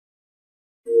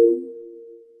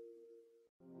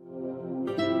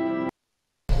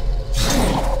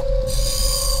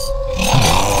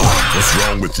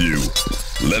wrong with you?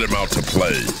 Let him out to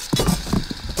play.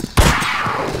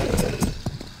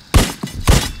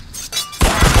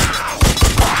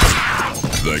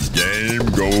 The game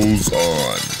goes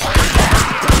on.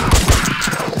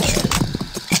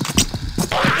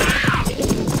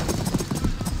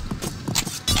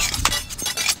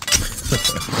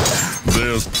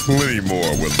 There's plenty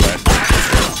more with that.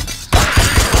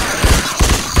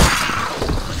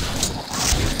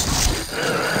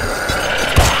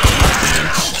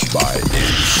 Inch by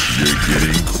inch, you're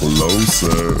getting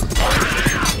closer.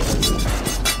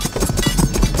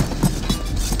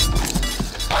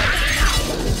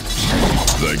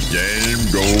 The game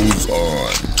goes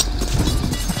on.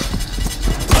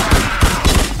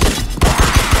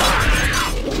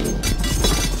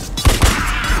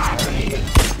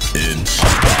 Inch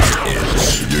by inch,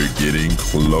 you're getting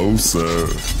closer.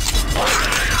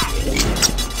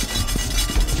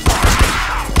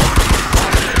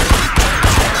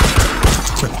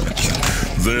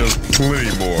 There's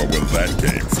plenty more where that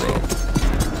came from.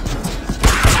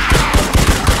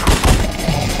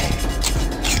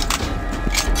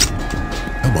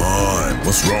 Come on,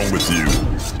 what's wrong with you?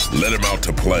 Let him out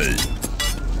to play.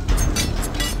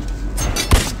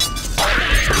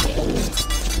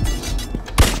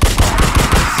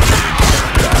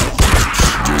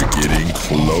 You're getting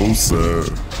closer.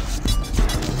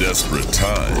 Desperate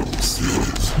times,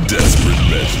 desperate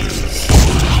measures.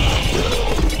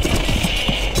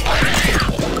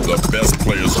 The best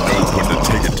players know when to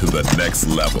take it to the next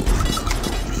level.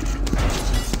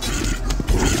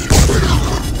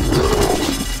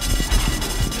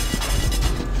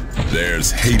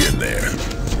 There's hate in there.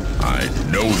 I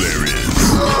know there is.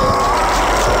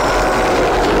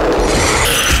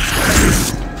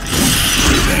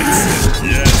 That's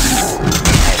it, yes.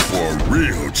 Now for a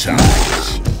real challenge.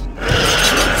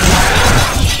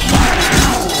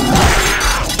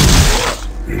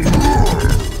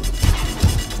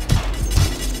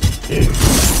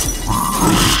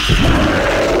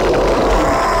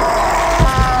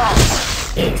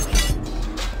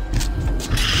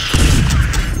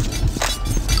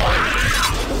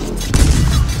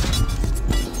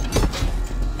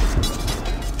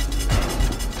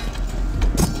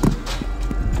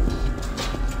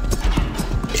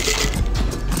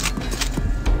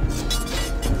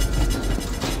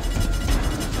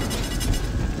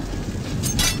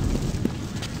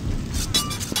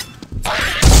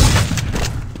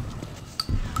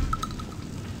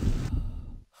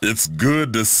 It's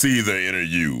good to see the inner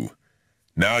you.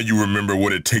 Now you remember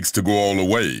what it takes to go all the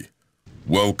way.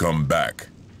 Welcome back.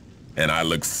 And I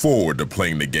look forward to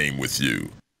playing the game with you.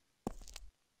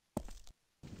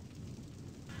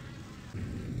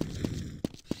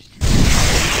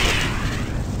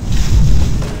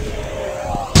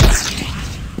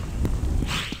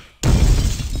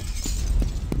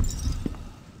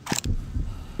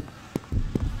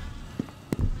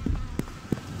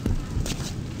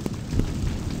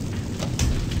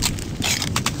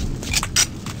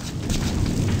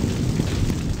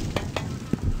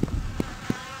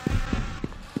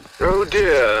 Oh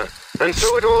dear, and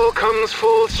so it all comes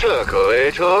full circle,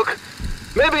 eh, Talk?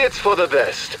 Maybe it's for the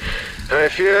best. I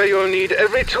fear you'll need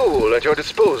every tool at your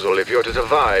disposal if you're to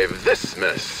survive this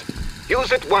mess.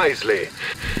 Use it wisely.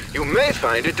 You may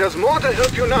find it does more to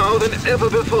help you now than ever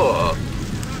before.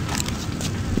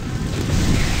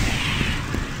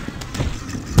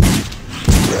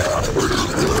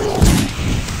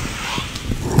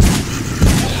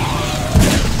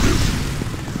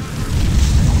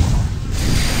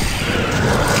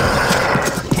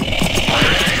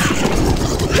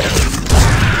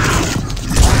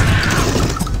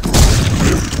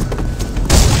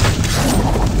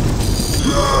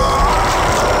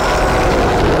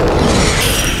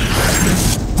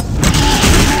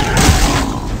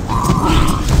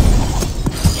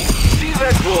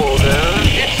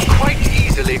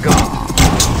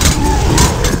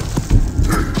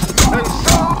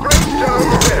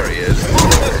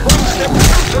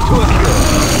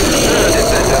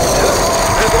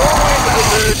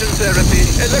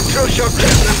 Electroshock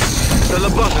treatment, the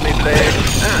lobotomy blade,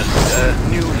 and a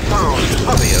newfound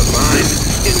hobby of mine,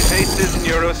 invasive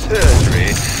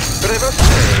neurosurgery. But I must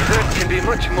say, that can be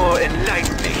much more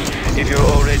enlightening if you're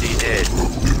already dead.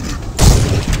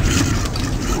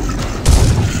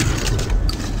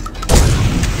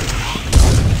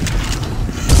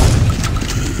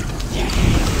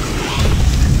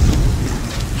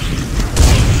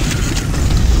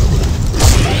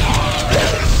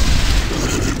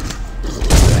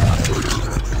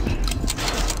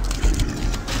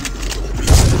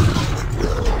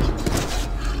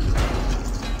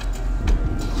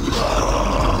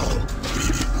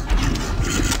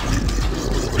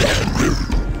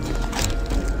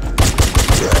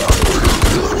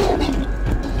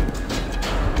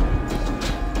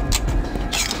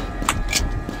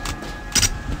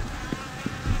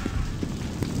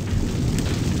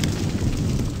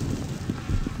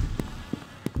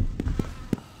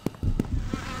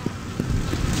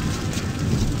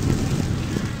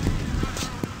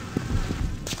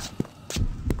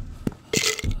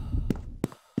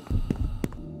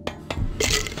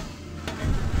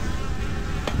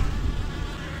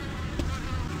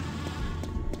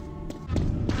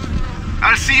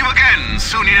 I'll see you again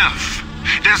soon enough.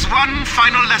 There's one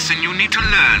final lesson you need to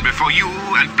learn before you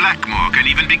and Blackmore can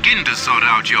even begin to sort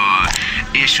out your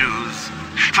issues.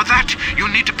 For that, you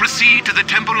need to proceed to the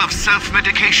Temple of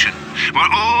Self-Medication, where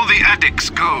all the addicts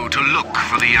go to look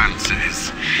for the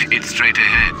answers. It's straight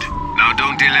ahead. Now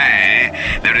don't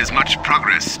delay. There is much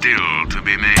progress still to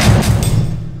be made.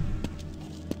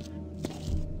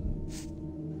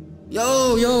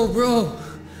 Yo, bro.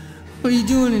 What are you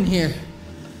doing in here?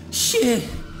 Shit.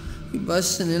 You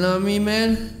busting in on me,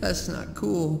 man? That's not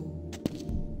cool.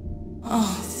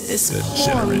 Oh, this poor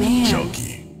Degenerate man.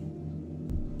 junkie.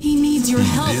 He needs your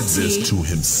help, Did this T. to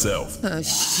himself.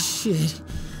 Shit.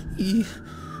 You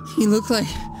look like...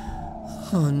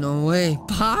 Oh, no way.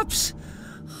 Pops?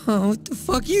 Oh, what the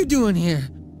fuck you doing here?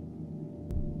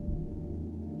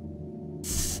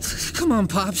 Come on,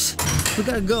 Pops. We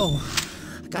gotta go.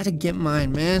 I gotta get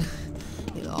mine, man.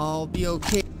 It'll all be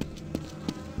okay.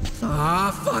 Ah,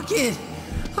 fuck it.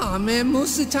 Aw, man,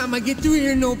 most of the time I get through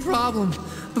here no problem.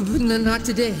 But not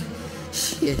today.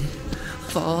 Shit.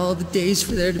 Of all the days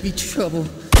for there to be trouble.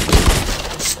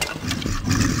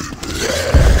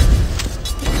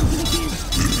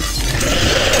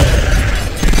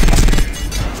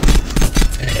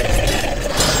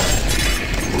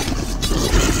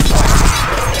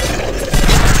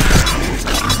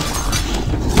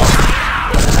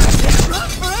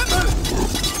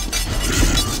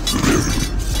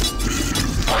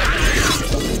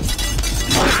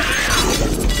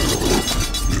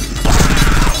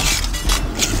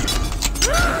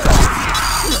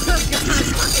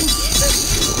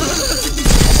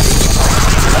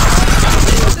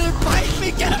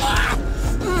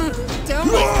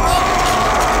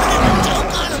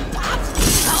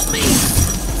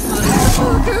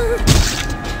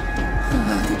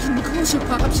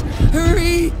 Pops,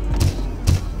 hurry!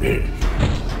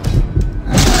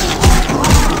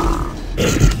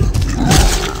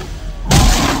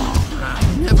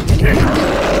 I'm never gonna get there.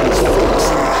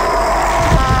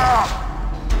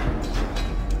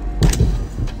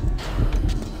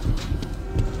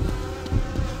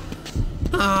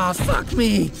 Ah, fuck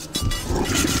me!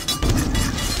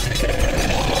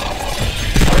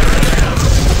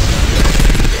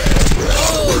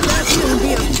 Oh, that's gonna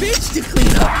be a bitch to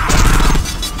clean up!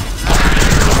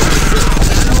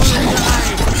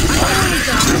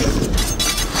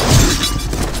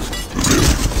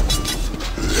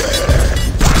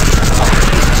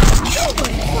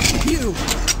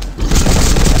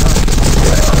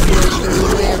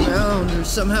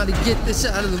 Somehow to get this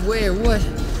out of the way or what?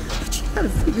 But you gotta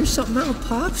figure something out,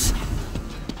 Pops.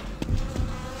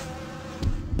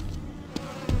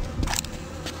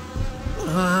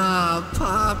 Ah,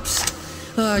 Pops.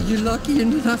 Ah, you're lucky you're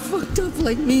not fucked up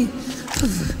like me.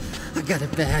 I got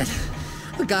it bad.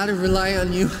 I gotta rely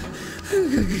on you.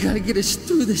 I gotta get us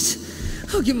through this.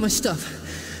 I'll get my stuff.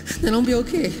 Then I'll be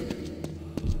okay.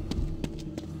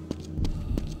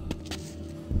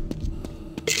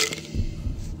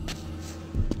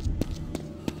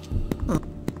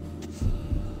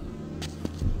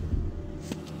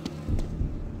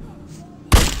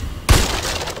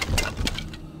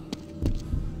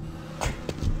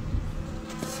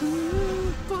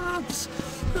 Pops,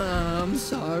 I'm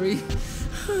sorry.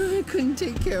 I couldn't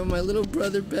take care of my little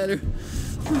brother better.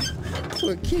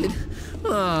 Poor kid.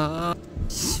 Aw,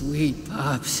 sweet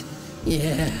Pops.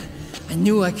 Yeah, I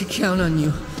knew I could count on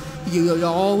you. You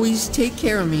always take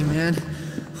care of me, man.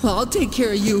 Well, I'll take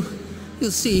care of you.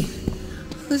 You'll see.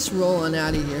 Let's roll on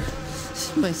out of here.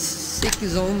 My sick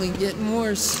is only getting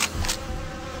worse.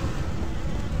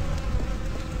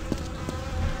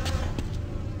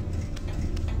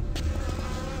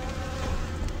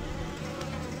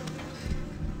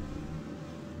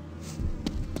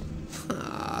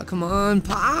 Come on,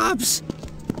 Pops!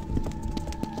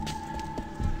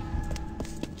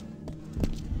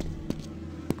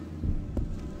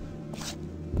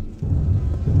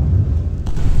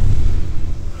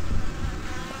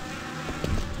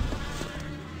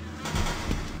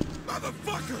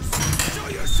 Motherfuckers! Show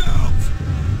yourselves!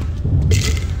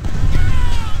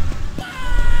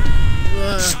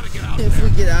 If we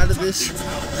get out of this,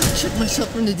 I'll check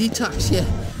myself into detox, yeah.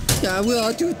 Yeah, I will.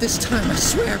 I'll do it this time. I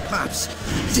swear, Pops.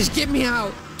 Just get me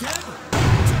out.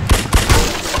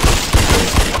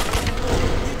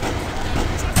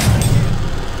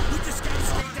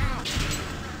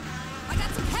 I got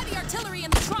some heavy artillery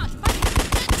in the trunk. If I can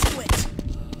get to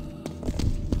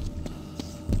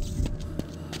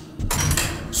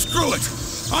it. Screw it!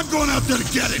 I'm going out there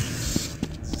to get it!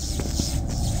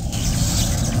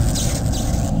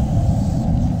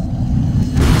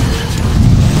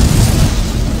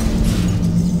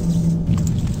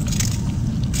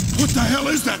 What the hell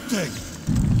is that thing?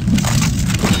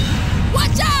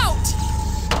 Watch out!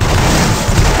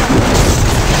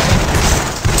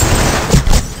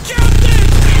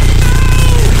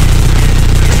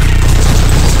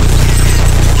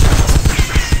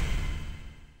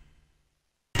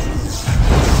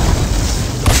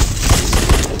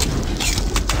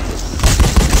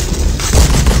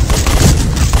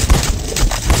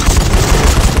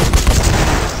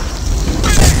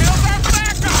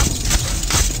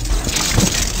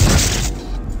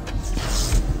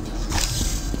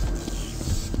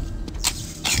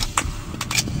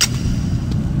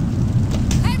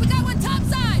 Hey, we got one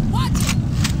topside! Watch it!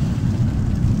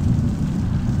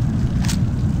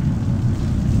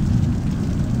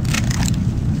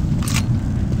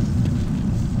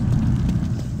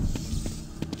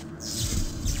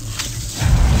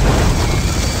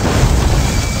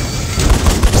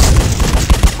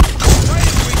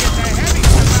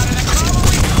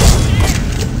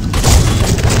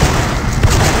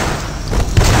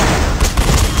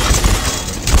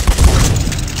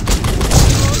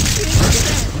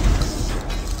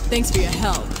 Thanks for your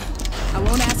help. I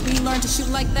won't ask where you learned to shoot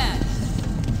like that.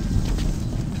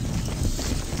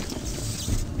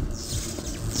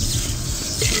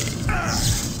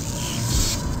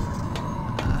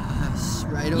 It's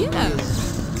right over Yeah. here.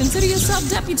 Consider yourself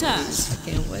deputized.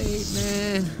 Can't wait,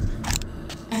 man.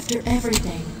 After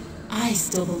everything, I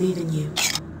still believe in you.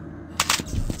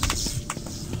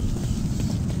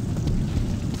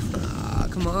 Aw,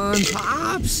 come on,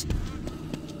 Pops.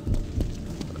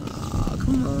 Aw,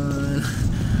 come on.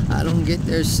 I don't get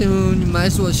there soon. You might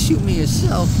as well shoot me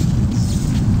yourself.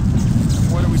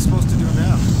 What are we supposed to do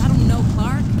now? I don't know,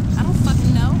 Clark. I don't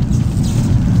fucking know.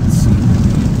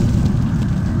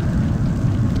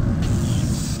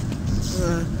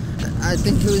 I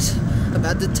think it was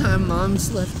about the time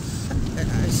Mom's left.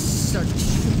 I started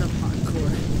shooting up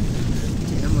hardcore.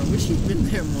 Damn, I wish you'd been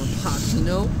there more, Pops, you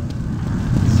know?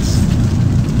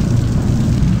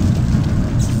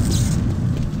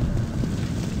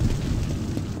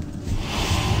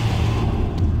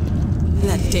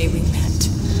 That day we met,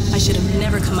 I should have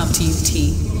never come up to you,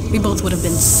 T. We both would have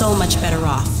been so much better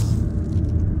off.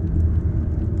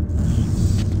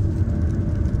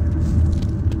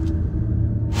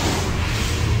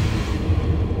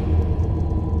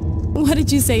 What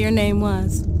did you say your name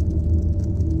was?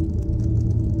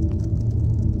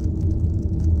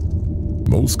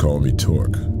 Most call me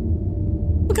Torque.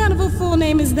 What kind of a full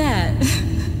name is that?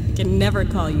 I can never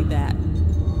call you that.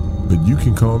 But you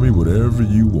can call me whatever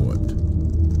you want.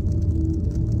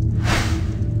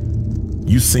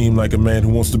 You seem like a man who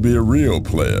wants to be a real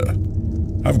player.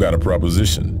 I've got a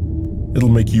proposition. It'll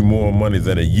make you more money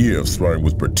than a year of sparring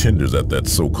with pretenders at that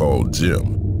so-called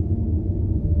gym.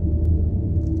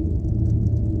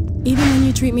 Even when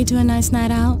you treat me to a nice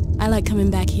night out, I like coming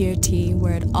back here, T,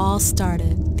 where it all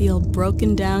started. The old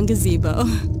broken down gazebo.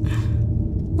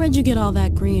 Where'd you get all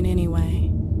that green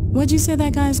anyway? What'd you say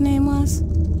that guy's name was?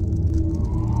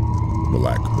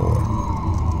 Blackmore.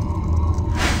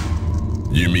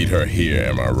 You meet her here,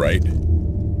 am I right?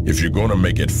 If you're gonna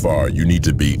make it far, you need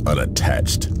to be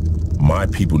unattached. My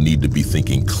people need to be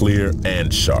thinking clear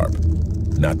and sharp,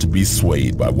 not to be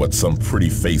swayed by what some pretty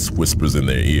face whispers in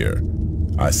their ear.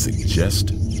 I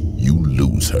suggest you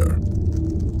lose her.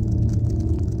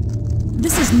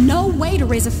 This is no way to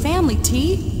raise a family,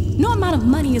 T. No amount of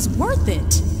money is worth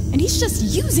it. And he's just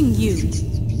using you.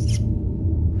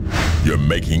 You're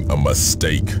making a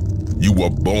mistake. You were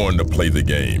born to play the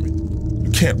game. You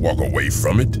can't walk away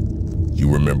from it. You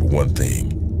remember one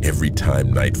thing. Every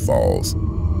time night falls,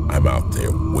 I'm out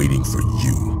there waiting for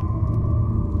you.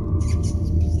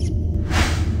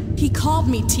 He called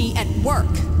me, T, at work.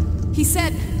 He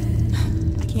said,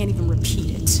 I can't even repeat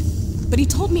it, but he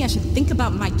told me I should think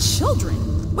about my children.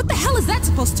 What the hell is that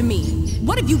supposed to mean?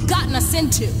 What have you gotten us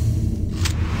into?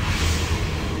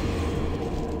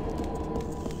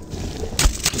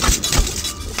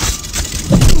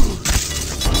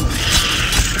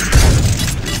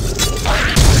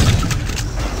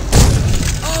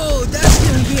 Oh, that's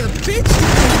gonna be a bitch to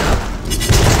clean up.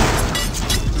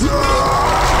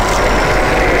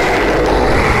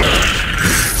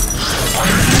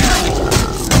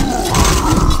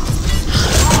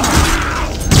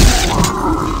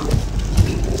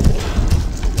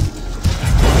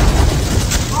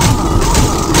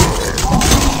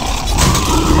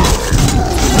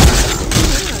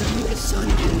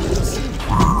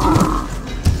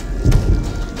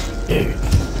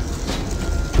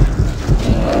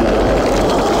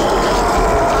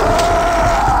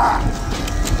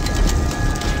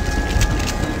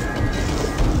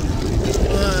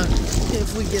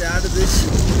 If we we get out of this.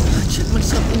 I'll check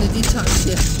myself in the detox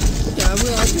here. Yeah, I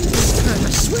will. I'll do it this time. I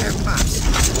swear, Pops.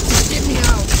 Just get me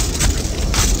out.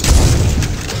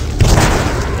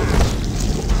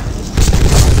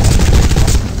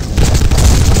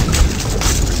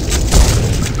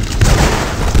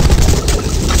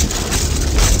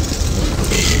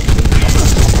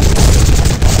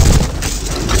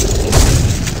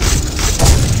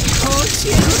 Oh,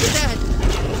 shit, look at that.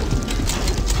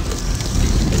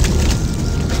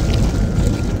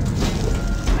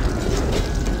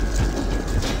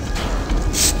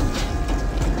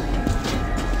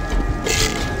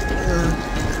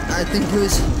 I think it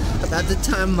was about the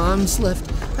time Mom's left.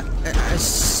 I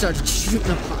started shooting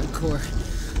up hardcore.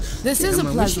 This is a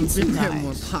pleasant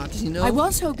More surprise. Pops, you know? I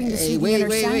was hoping to see the wait, inner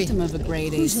wait. sanctum of a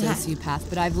grade A Who's that? sociopath,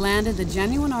 but I've landed the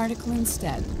genuine article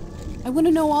instead. I want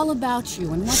to know all about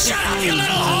you and what you're you little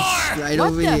whore! Right What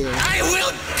over the- here. I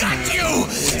will gut you,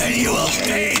 and you will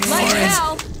pay for Let it!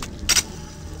 go!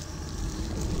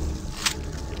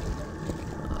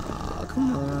 Oh,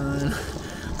 come on.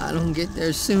 I don't get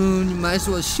there soon. You might as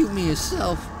well shoot me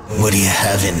yourself. What do you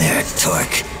have in there,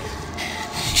 Torque?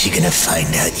 She gonna find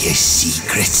out your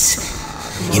secrets?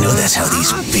 You know that's how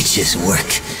these bitches work.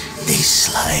 They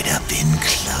slide up in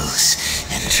close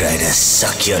and try to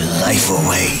suck your life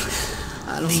away.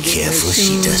 I don't Be get there careful soon.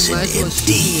 she You doesn't might as well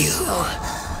empty shoot me you.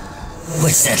 yourself.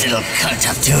 What's that little cunt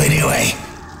up to anyway?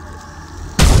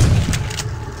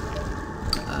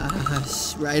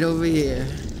 It's right over here.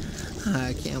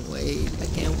 I can't wait. I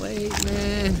can't wait,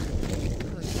 man.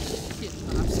 Oh, shit,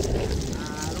 Pops. I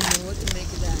don't know what to make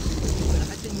of that. But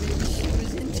I think maybe she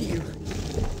was into you.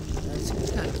 That's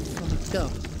kind of fucked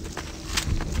up.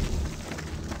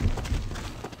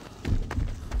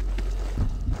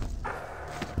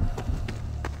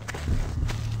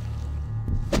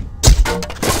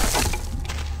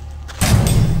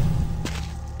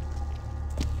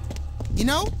 You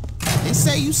know, they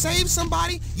say you save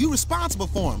somebody, you responsible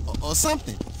for them, or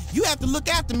something. You have to look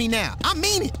after me now. I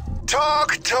mean it.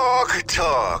 Talk, talk,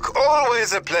 talk.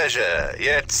 Always a pleasure.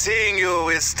 Yet seeing you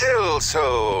is still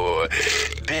so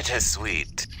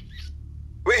bittersweet.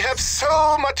 We have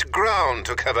so much ground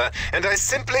to cover, and I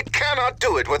simply cannot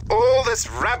do it with all this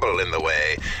rabble in the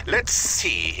way. Let's see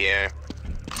here.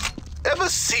 Ever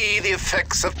see the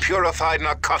effects of purified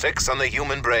narcotics on the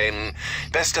human brain?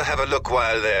 Best to have a look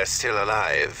while they're still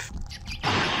alive.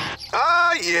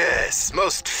 Ah, yes,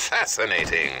 most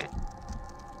fascinating.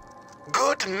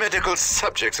 Good medical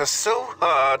subjects are so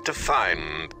hard to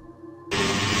find.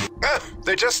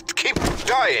 They just keep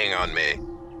dying on me.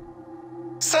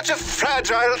 Such a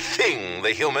fragile thing,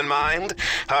 the human mind.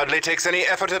 Hardly takes any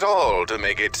effort at all to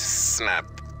make it snap.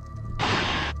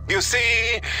 You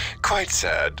see, quite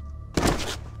sad.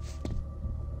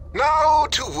 Now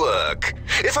to work.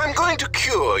 If I'm going to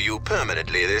cure you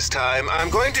permanently this time, I'm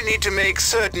going to need to make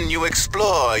certain you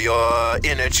explore your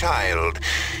inner child,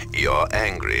 your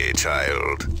angry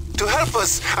child. To help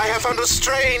us, I have found a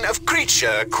strain of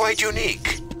creature quite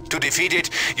unique. To defeat it,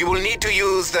 you will need to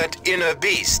use that inner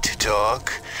beast,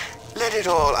 Talk. Let it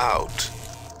all out.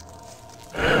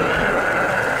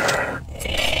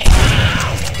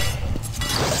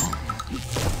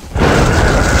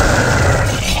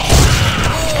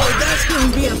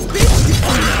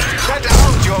 Let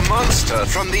out your monster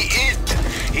from the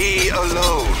id. He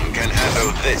alone can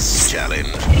handle this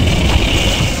challenge.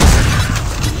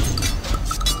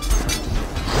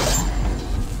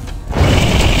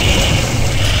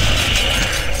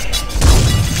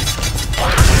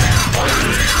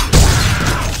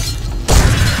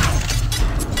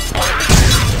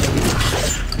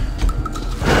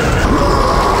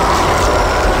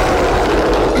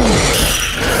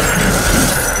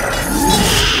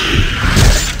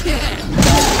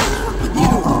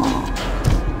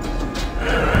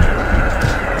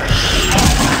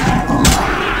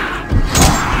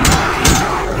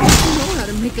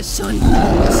 Son.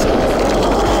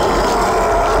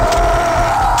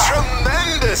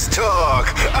 Tremendous talk!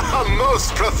 A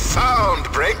most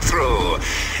profound breakthrough.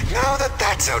 Now that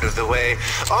that's out of the way,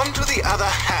 on to the other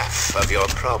half of your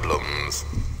problems.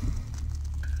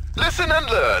 Listen and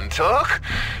learn, Talk.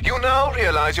 You now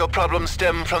realize your problems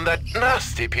stem from that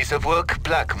nasty piece of work,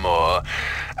 Blackmore.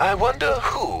 I wonder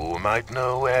who might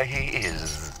know where he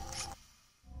is.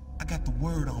 I got the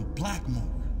word on Blackmore.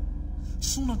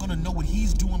 Soon I'm gonna know what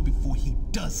he's doing before he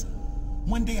does it.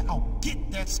 One day I'll get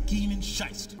that scheming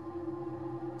shyster.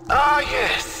 Ah,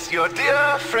 yes, your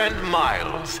dear friend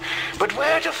Miles. But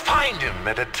where to find him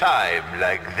at a time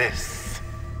like this?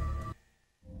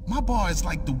 My bar is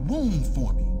like the womb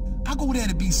for me. I go there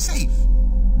to be safe.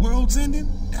 World's ending,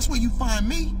 that's where you find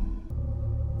me.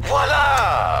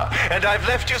 Voila! And I've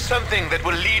left you something that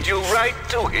will lead you right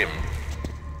to him.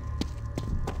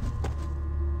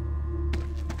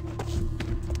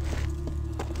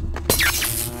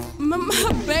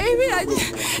 My baby,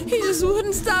 he just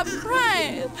wouldn't stop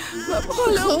crying. My poor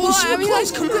little boy,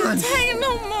 Come on. Take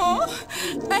no more.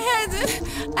 I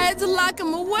had to lock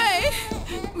him away,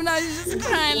 but now he's just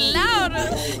crying louder.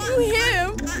 You hear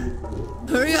him?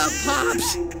 Hurry up,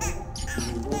 Pops.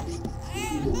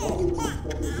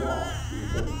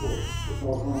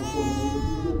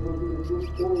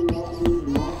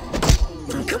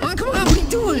 Come on, what are you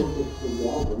doing?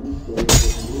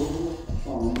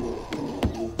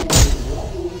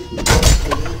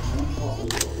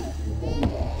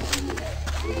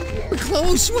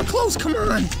 We're close, come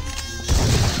on.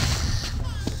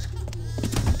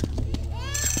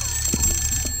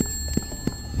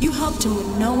 You helped him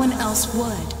when no one else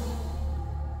would.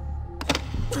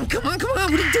 Come on, what are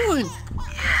you doing?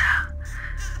 Yeah.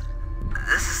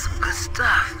 This is some good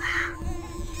stuff, man.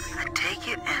 I take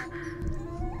it and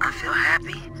I feel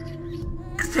happy.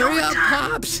 It's the Hurry only up,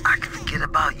 time Pops. I can forget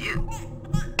about you.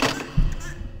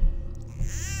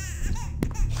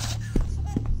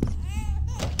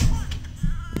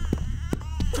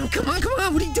 Come on,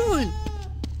 what are you doing?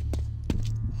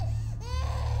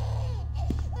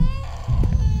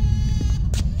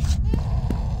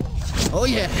 Oh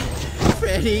yeah,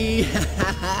 Freddy,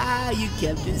 you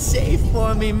kept it safe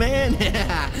for me, man.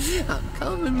 I'm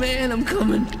coming, man, I'm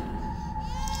coming.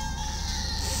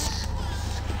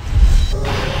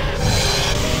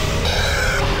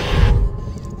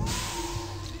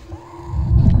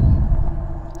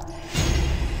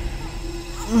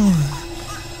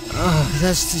 Oh,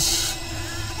 that's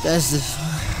the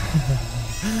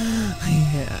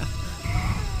yeah.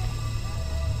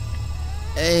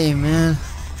 Hey, man,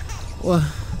 what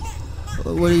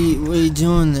are you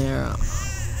doing there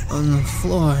on the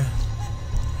floor?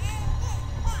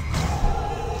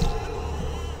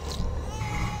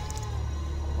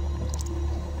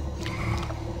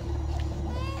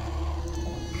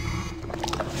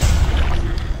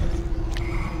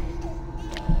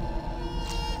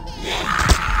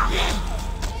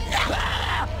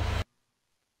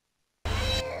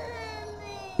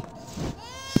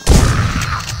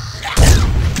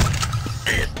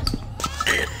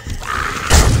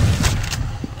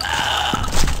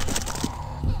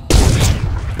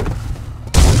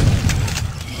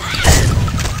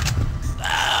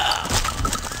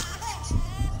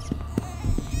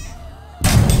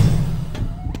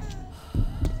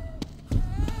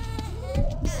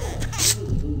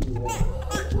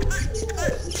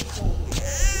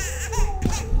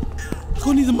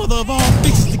 Gonna need the mother of all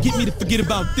fixes to get me to forget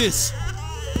about this.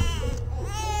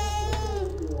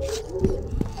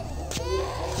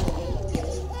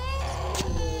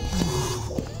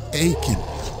 Aching.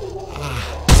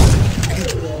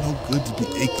 Ain't no good to be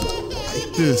aching like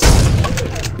this.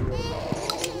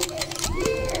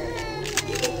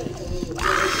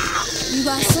 You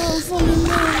got something for me,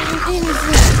 man,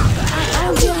 anything. I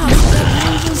don't care how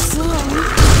bad you just something.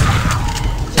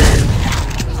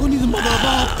 Gonna need the mother of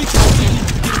all fixes to get me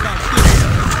to forget about this.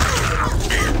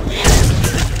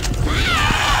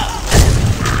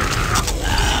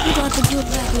 You got the good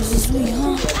package this week,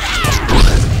 huh?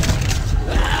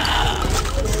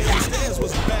 Upstairs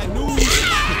was bad news.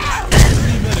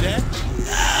 Remember that?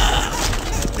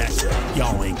 That's it.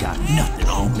 Y'all ain't got nothing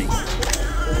on me.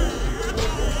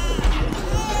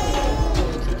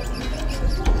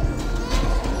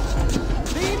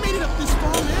 They ain't made it up this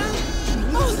far, man.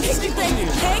 Oh, thank you.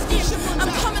 I'm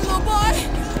coming, little boy.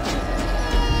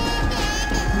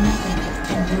 Nothing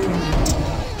can ruin you.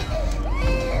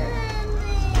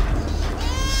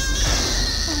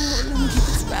 Oh, let me get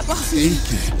this wrap off you.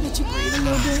 Aching. Let you breathe a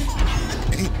little bit.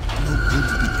 Ain't no good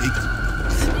to be aching.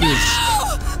 No!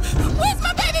 Where's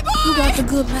my baby boy? You got the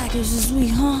good package this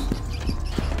week, huh?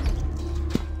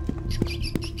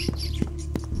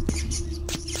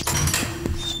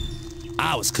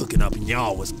 I was cooking up and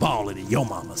y'all was balling in your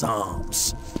mama's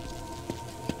arms.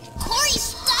 Corey,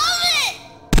 stop it!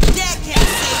 Dad can't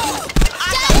save you. I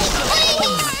got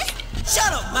you.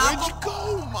 Shut up, Malcolm. Where'd you go,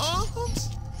 Moms?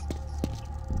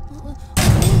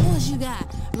 What you got?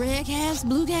 Red calves,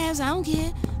 blue calves? I don't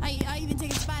care. I even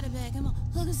take a spider bag. Come on,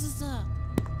 hook us this up.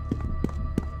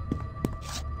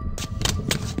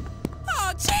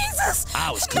 Oh, Jesus!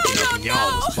 I was cooking up and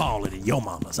y'all was balling in your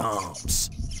mama's arms.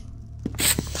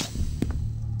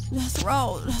 Death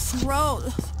row.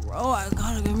 I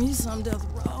gotta give me some death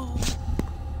row.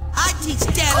 I teach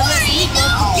Dad a lesson he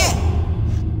won't forget.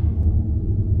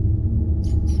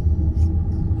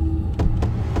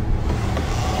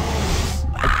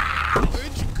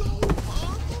 Where'd you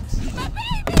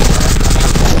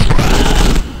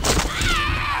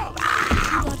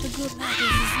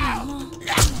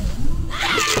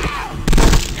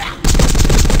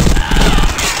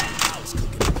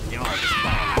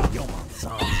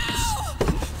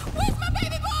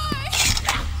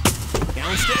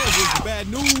Downstairs was the bad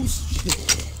news.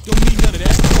 Don't need none of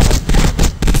that.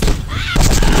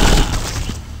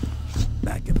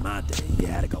 Back in my day, you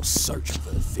had to go searching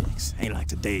for the fix. Ain't like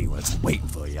today where it's waiting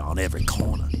for you on every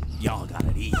corner. Y'all got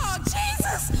it easy. Oh,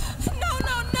 Jesus! No,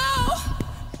 no, no!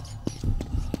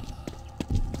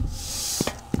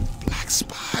 Black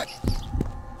spot.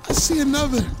 I see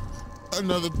another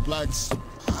black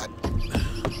spot.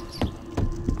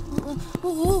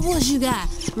 What you got?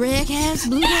 Red caps,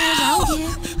 blue caps, I don't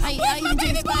care. I even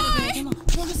take a spider bag. Come on,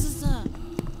 pull this up.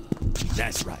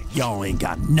 That's right. Y'all ain't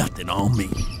got nothing on me.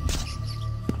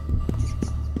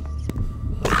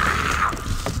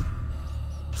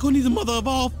 Who needs the mother of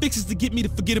all fixes to get me to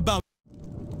forget about?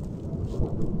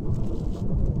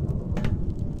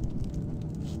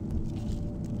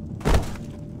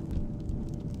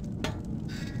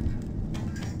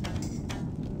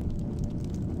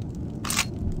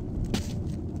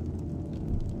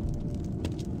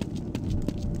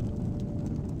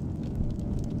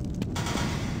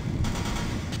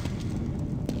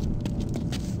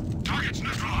 Target's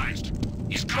neutralized.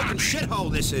 He's fucking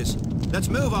shithole this is. Let's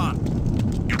move on.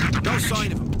 No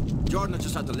sign of him. Jordan will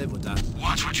just have to live with that.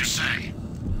 Watch what you say.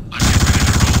 Let's get ready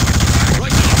to roll.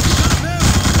 Right now,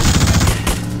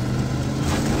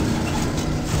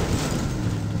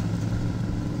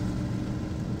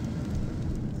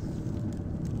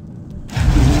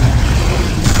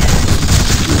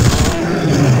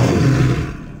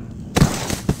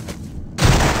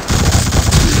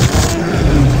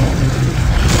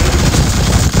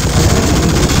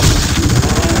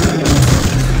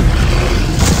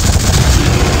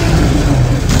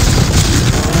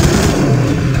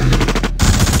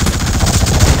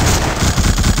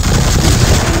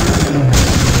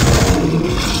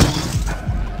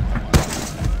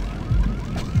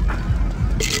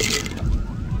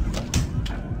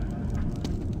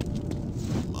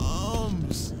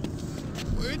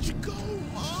 Where'd you go,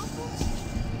 Mama?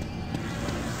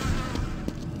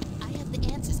 I have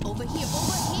the answers over here,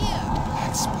 over here!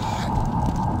 Black spot.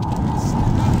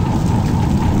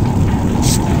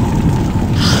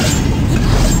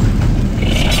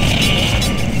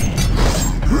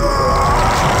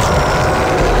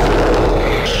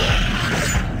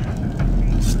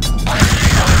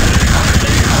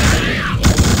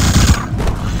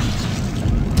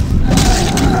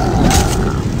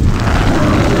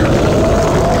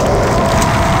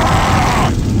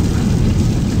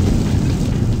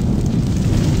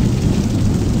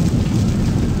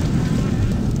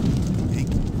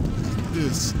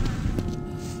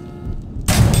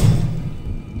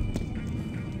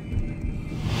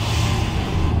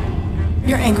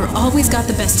 Your anger always got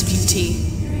the best of you, T.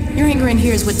 Your anger in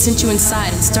here is what sent you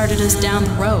inside and started us down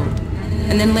the road.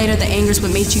 And then later the anger is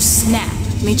what made you snap,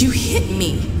 made you hit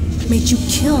me, made you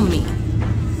kill me.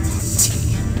 T,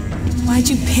 why'd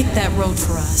you pick that road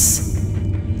for us?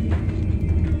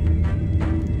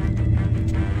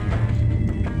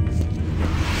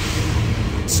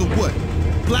 So what?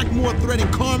 Blackmore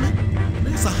threatening Carmen?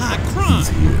 That's a high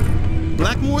crime.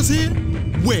 Blackmore's here?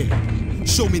 Where?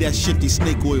 Show me that shifty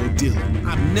snake oil dealer.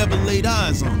 I've never laid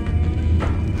eyes on him.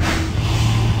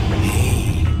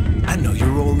 Hey, I know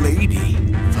your old lady.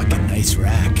 Fucking nice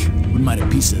rack. Wouldn't mind a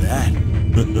piece of that.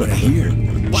 But I hear.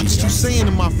 Watch what you saying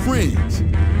to my friends.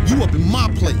 You up in my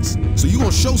place, so you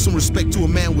gonna show some respect to a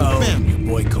man with family. Your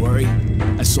boy Corey?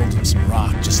 I sold him some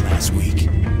rock just last week.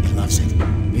 He loves it.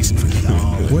 Makes him forget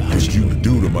all about What did you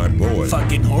do to my boy?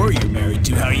 Fucking whore you're married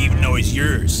to. How do you even know he's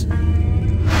yours?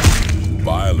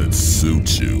 Violence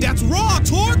suits you. That's raw,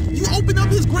 Torque! You opened up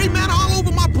his gray matter all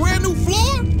over my brand new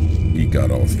floor? He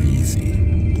got off easy.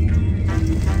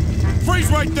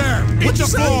 Freeze right there! Hit the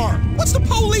floor! What's the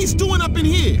police doing up in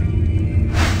here?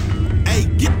 Hey,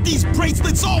 get these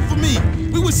bracelets off of me!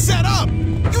 We was set up!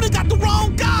 You done got the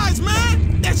wrong guys,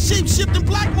 man! That shape-shifting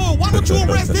Blackmore, why don't you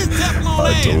arrest his Teflon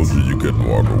ass? I told you couldn't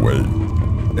walk away.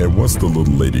 And what's the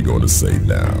little lady gonna say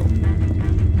now?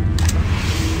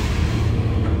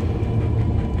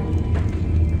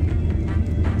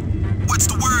 What's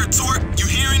the word, Torque? You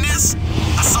hearing this?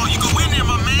 I saw you go in there,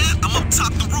 my man. I'm up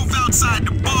top the roof outside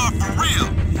the bar for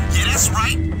real. Yeah, that's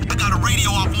right. I got a radio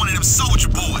off one of them soldier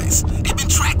boys. They been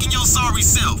tracking your sorry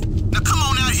self. Now come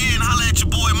on out here and holler at your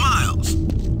boy Miles.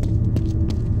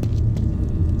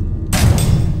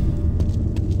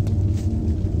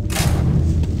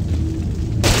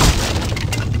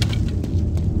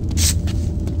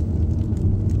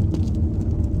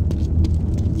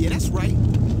 Yeah, that's right.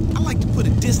 I like to put a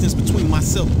distance between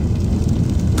myself.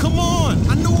 Come on,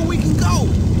 I know where we can go.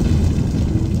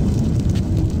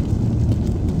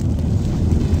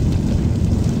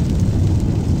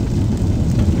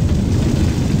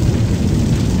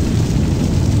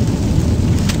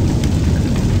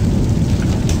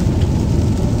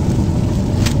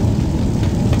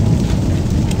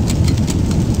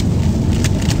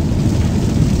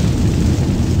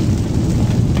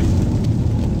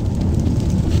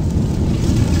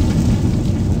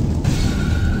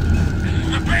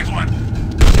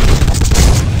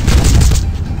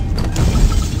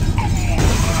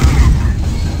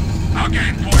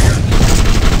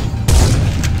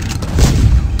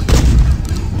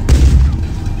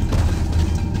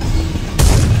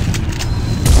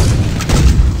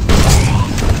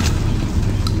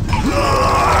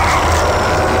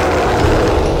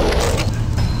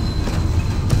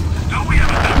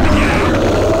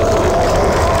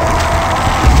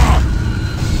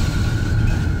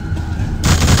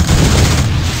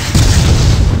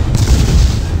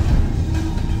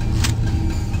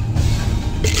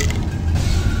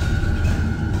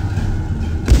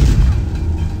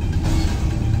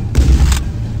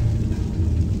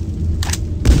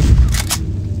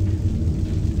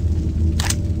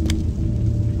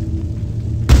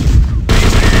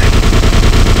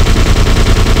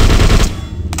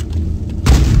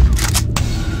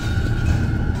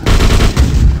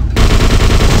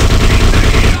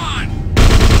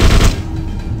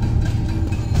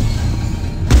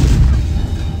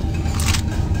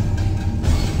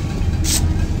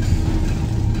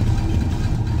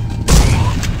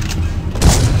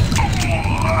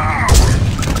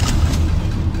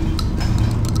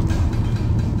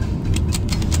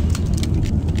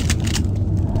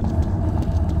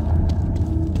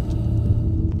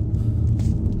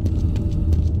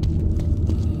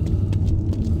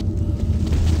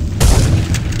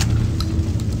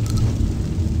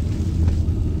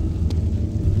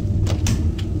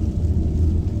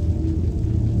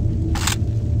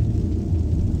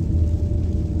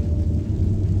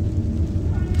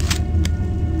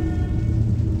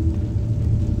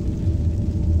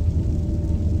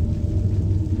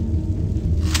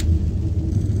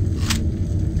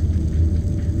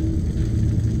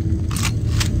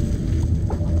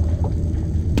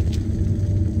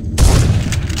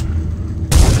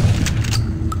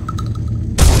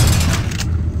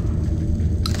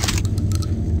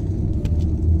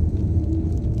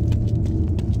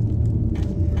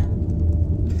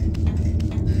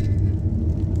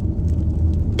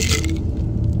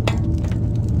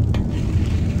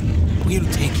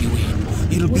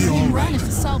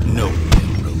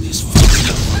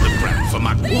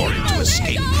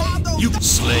 You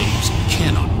slaves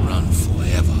cannot run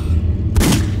forever.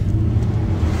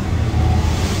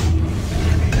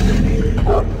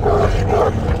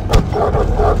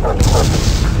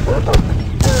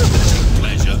 Take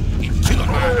pleasure in killing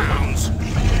my hounds.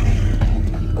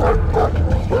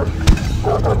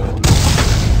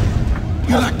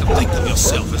 You like to think of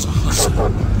yourself as a hunter,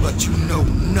 but you know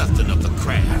nothing of the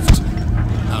craft.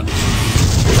 How do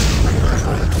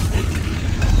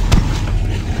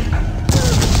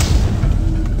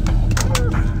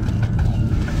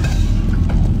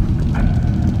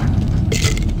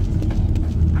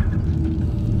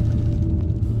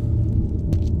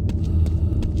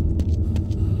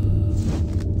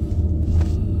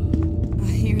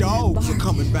Dogs are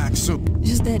coming back soon.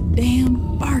 Just that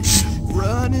damn barking.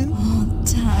 Running all the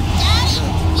time. Daddy,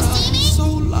 you see me? so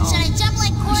long. Should I jump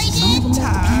like Corey did? All the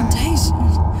plantation.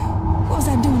 What was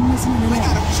I doing listening to We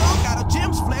got that? a chunk out of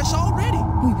Jim's flesh already.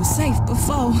 We were safe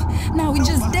before. Now we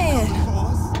just dead.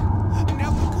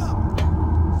 Never come.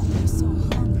 I'm so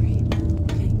hungry.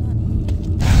 Ain't nothing.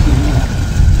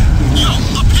 Yo,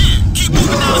 up here. Keep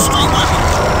moving down the street with me.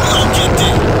 We gon' get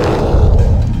there.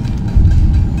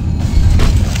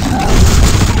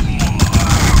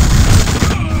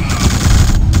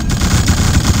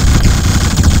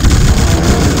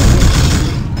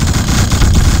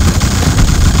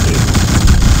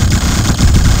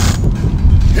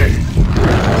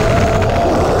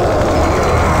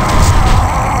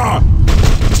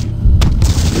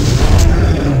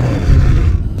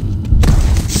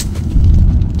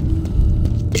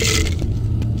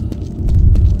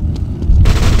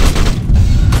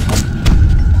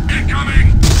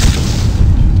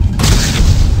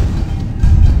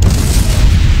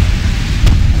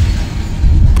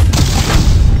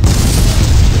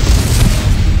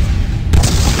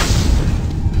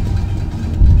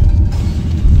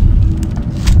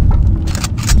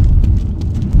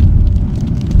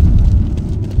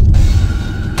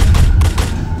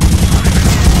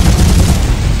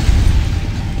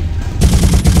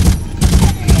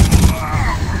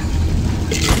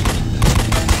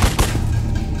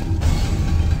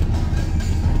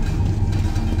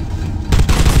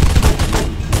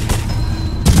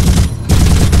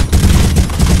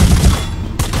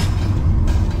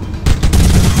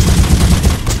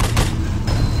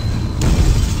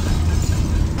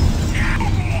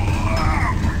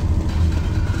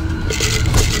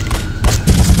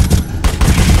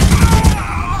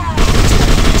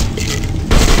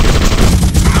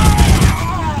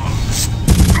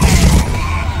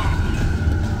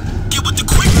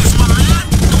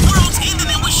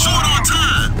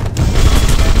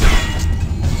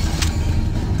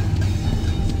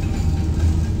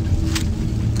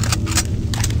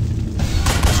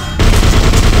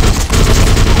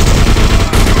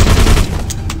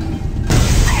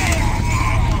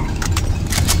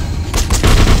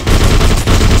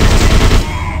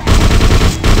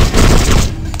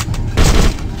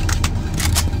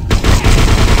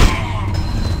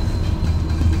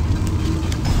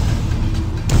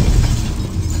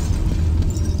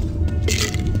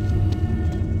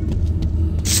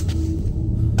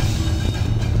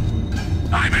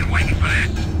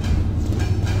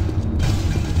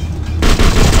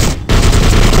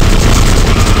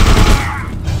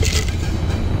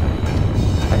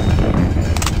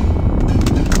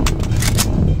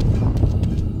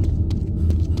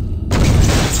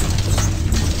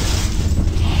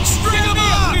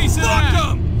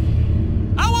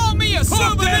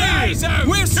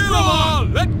 We're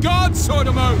strong! Let God sort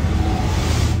them out!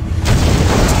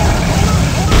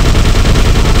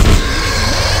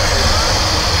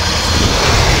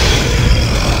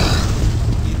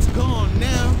 It's gone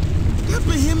now. That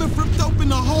behemoth ripped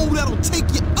open a hole that'll take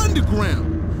you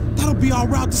underground. That'll be our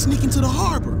route to sneak into the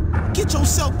harbor. Get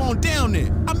yourself on down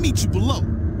there. I'll meet you below.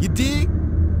 You dig?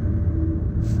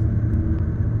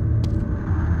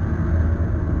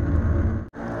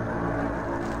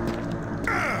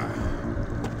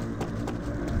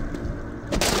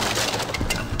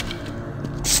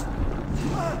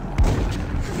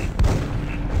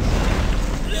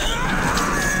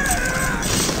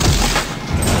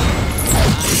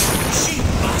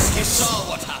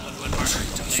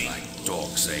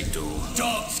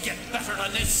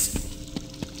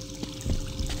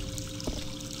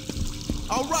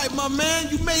 All right, my man,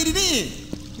 you made it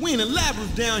in. We in a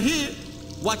labyrinth down here.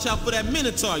 Watch out for that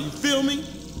Minotaur, you feel me?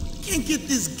 Can't get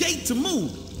this gate to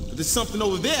move, but there's something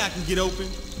over there I can get open.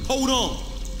 Hold on.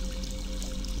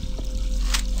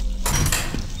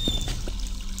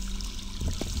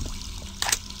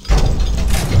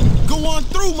 Go on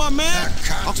through. through, my man.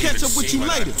 I'll catch up with you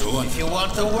later. If you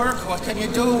want the work, what can you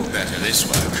do? Better this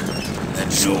work than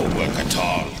no work at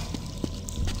all.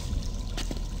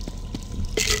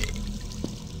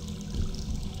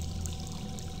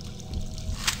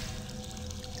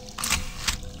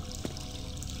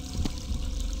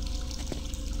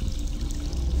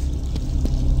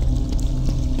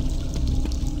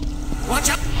 Watch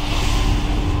out!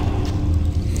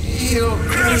 You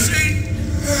crazy!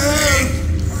 Hey!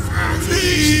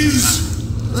 Please!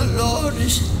 The Lord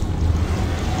is...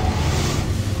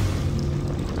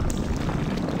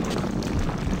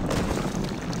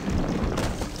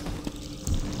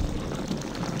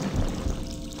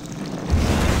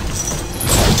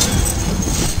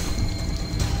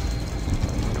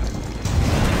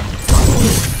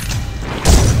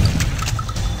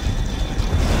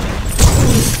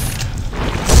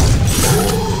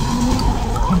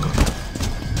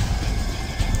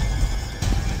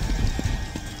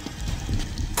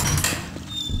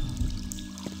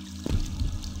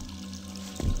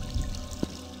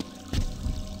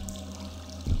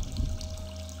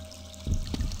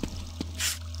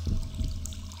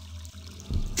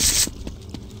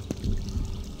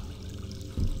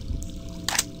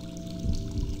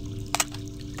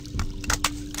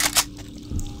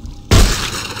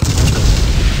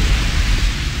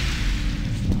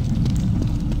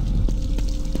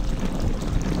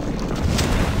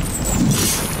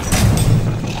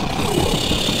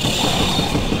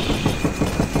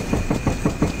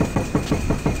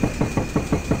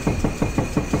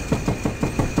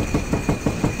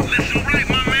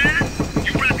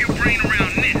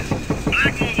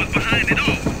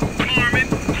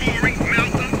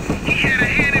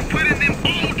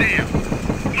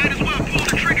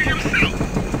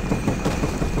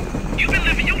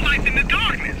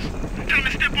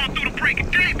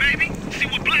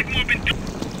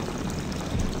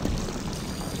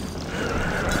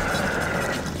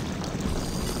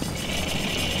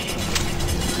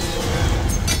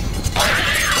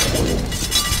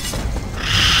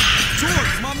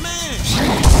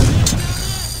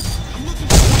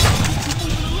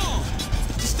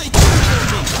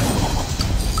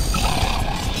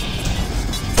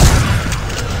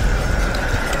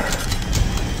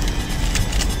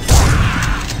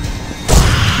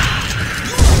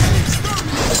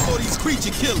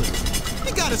 Creature killer.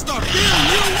 You gotta start feeling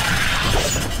you.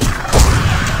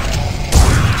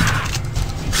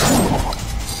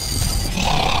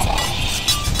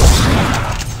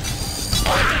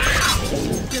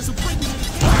 There's a break in the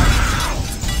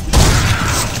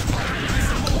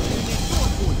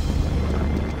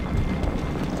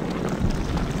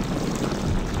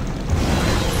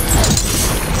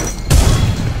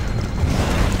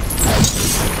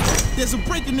There's a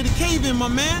break into the cave in, my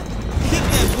man. Hit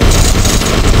that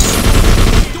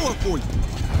door for you.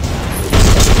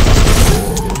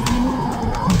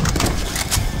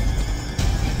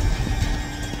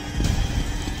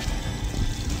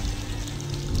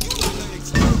 You are an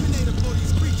exterminator for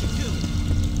these creature killers.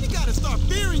 You gotta start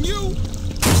fearing you.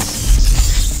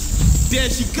 There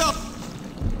she goes.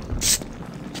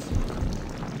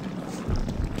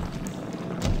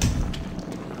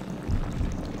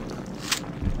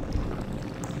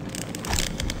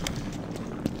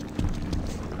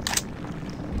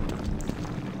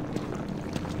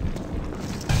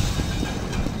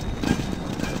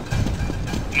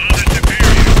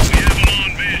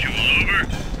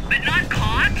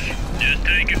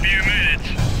 Take a few minutes.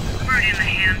 Word in the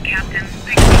hand, Captain.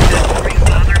 Think you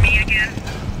bother me again?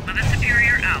 Mother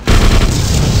Superior out.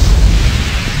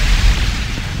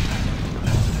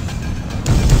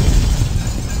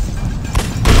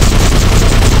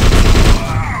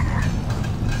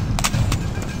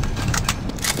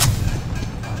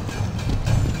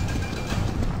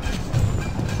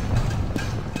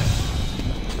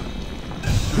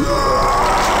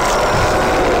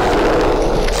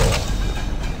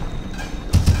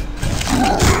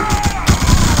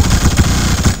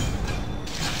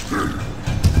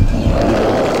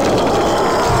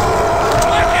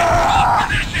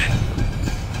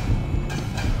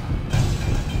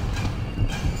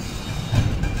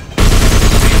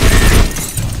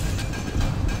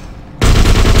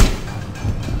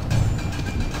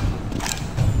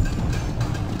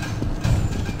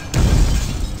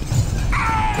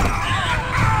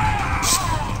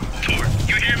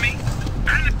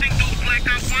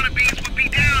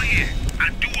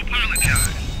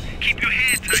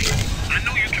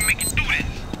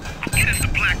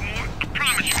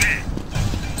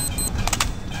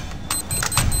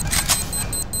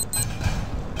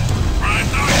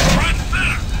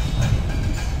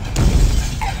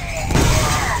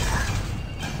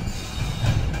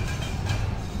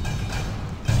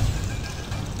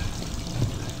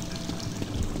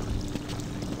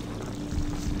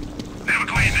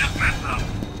 mess up.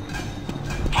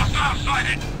 Hostile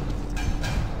sighted.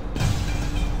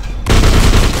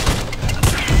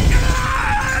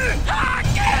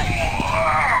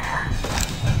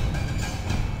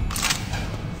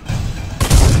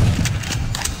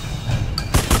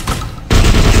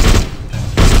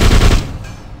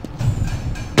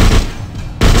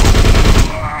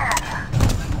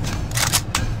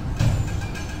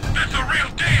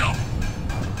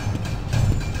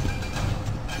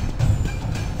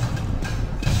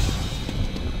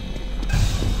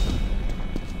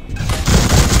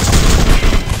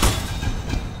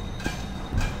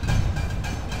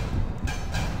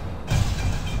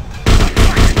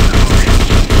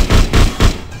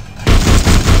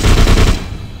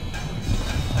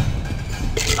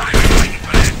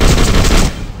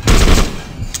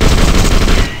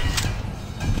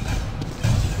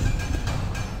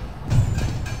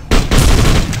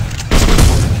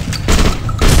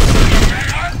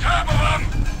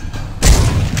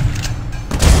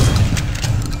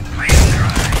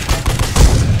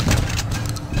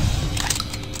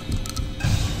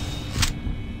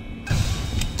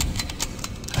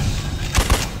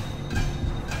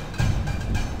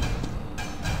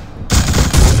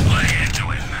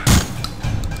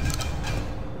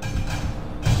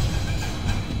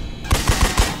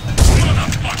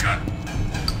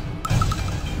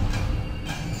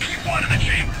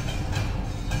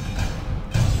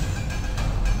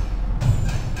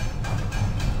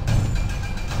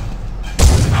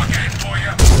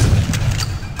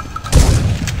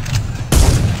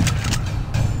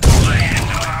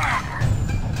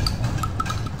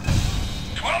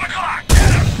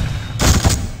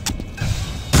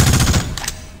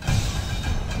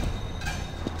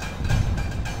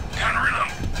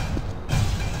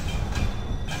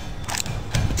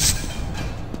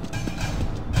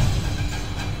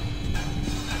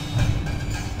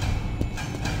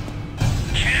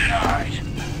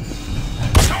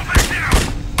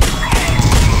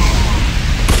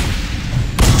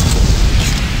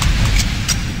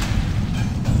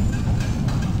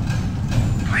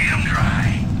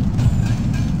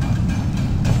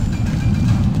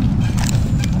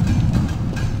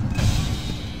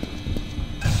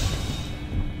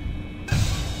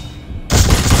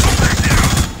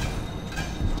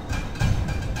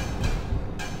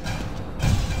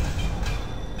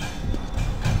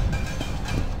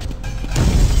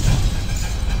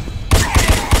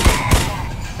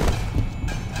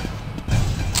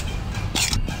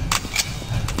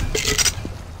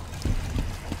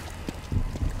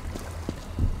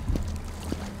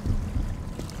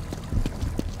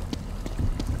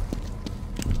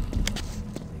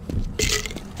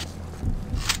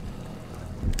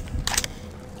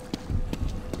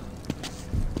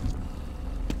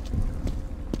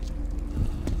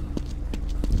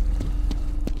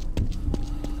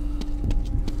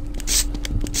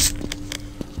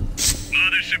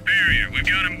 Superior, we've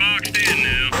got him boxed in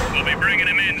now. We'll be bringing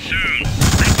him in soon.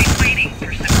 I've been waiting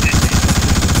for some business.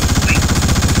 Wait,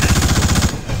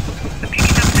 I'm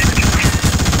picking up messages.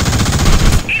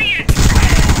 Idiot!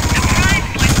 The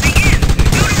pride's listening in.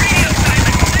 Go to radio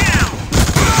silence now!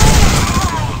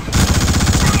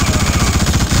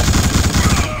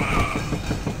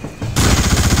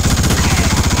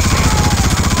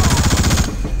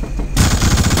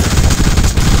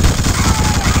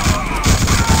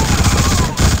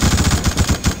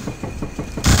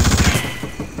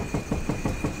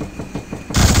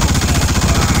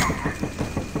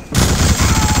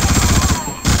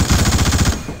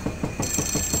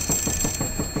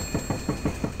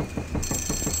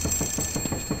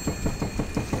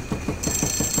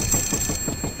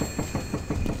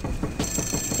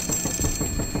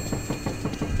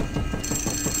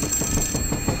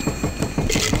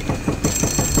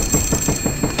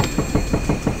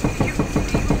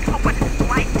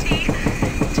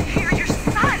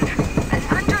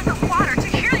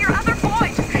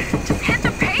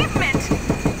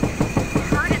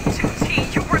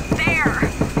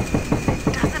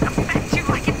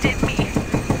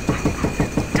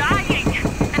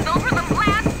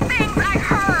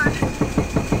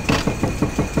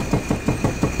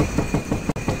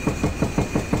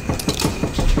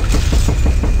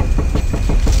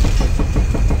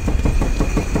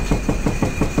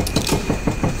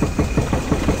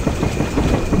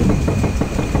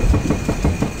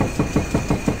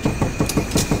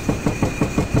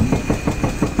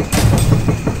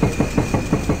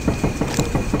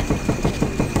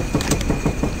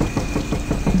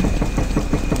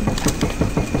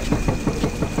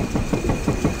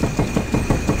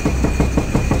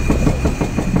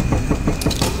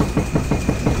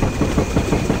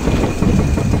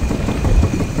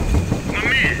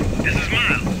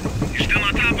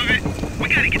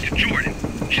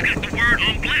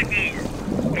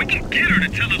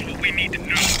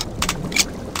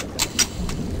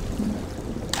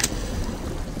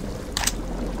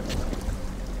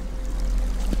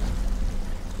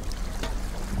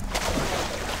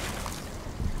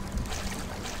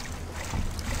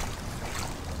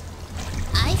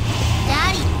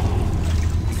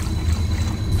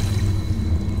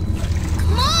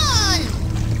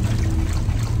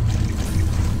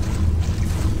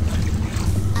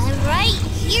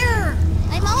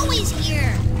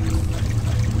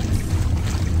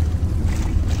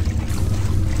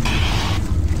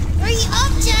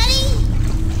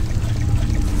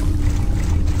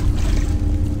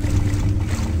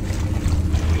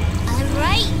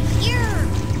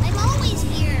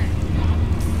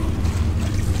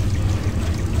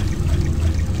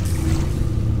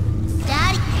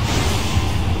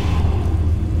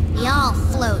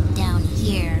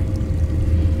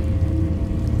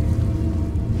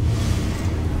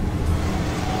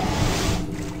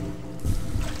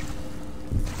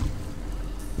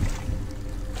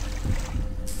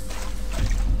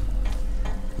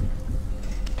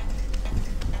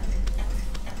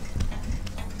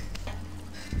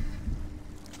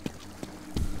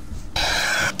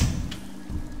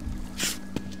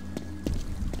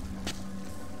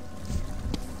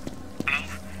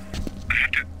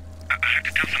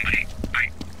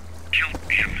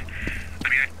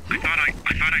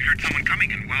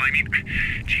 I mean,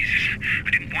 Jesus, I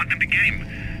didn't want them to get him.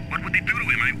 What would they do to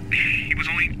him? He was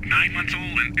only 9 months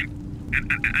old, and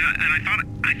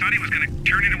I thought he was gonna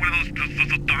turn into one of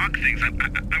those dog things.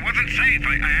 I wasn't safe.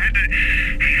 I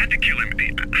had to kill him.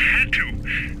 I had to.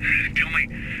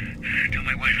 Tell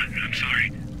my wife I'm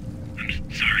sorry.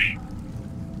 I'm sorry.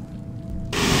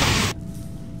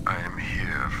 I am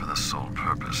here for the sole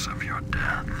purpose of your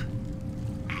death.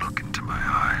 Look into my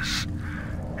eyes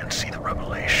and see the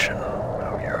revelation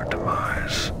of your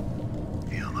demise.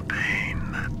 Feel the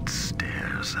pain that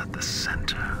stares at the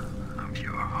center of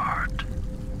your heart.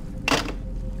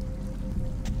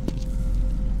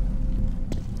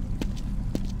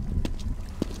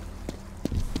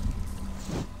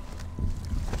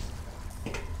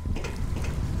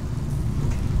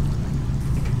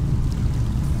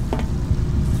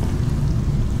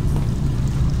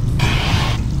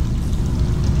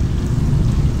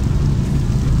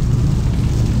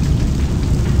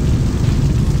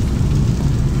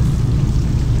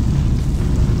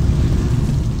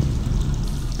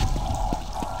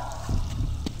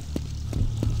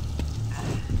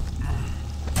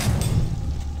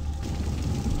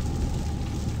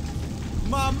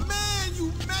 My man,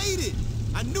 you made it!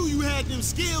 I knew you had them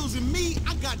skills, and me,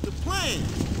 I got the plan.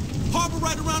 Harbor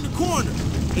right around the corner.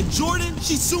 And Jordan,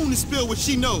 she soon to spill what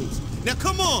she knows. Now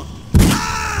come on!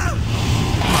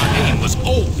 My aim was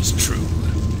always true.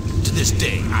 To this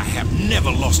day, I have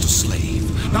never lost a slave.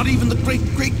 Not even the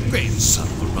great-great-grandson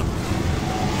of a runaway.